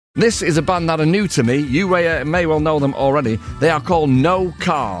This is a band that are new to me. You may well know them already. They are called No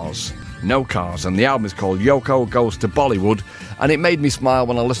Cars. No Cars, and the album is called Yoko Goes to Bollywood, and it made me smile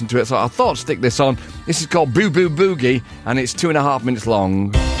when I listened to it, so I thought I'd stick this on. This is called Boo Boo Boogie, and it's 2.5 minutes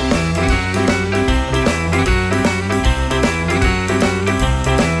long.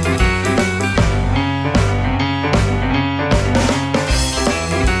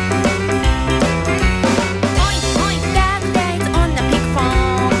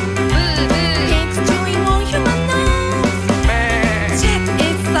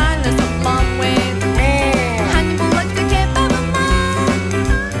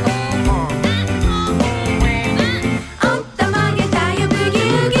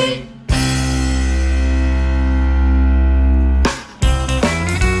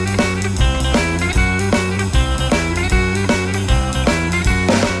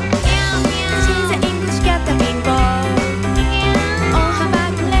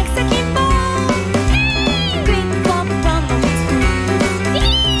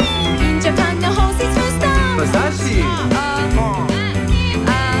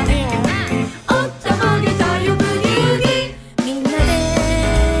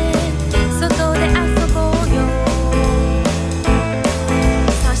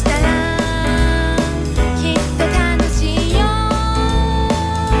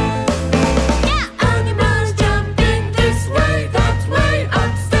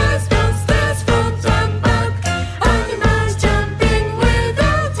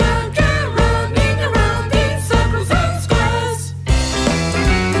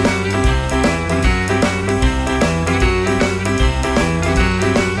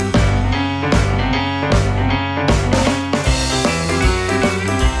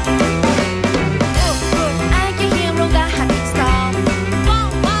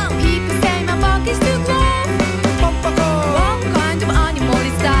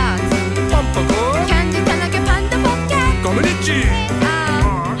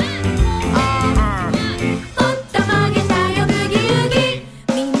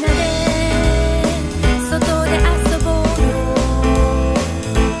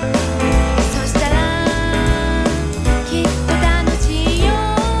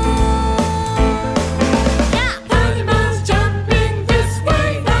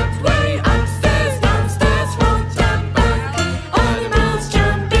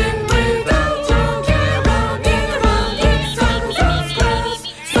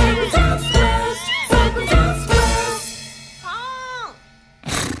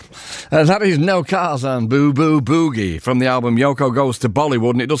 That is No Cars and Boo Boo Boogie from the album Yoko Goes to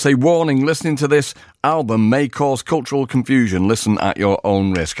Bollywood, and it does say, warning, listening to this album may cause cultural confusion. Listen at your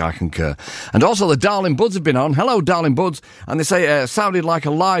own risk. I concur. And also the Darling Buds have been on. Hello, Darling Buds. And they say it sounded like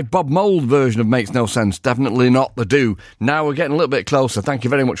a live Bob Mould version of Makes No Sense. Definitely not the Do. Now we're getting a little bit closer. Thank you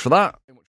very much for that.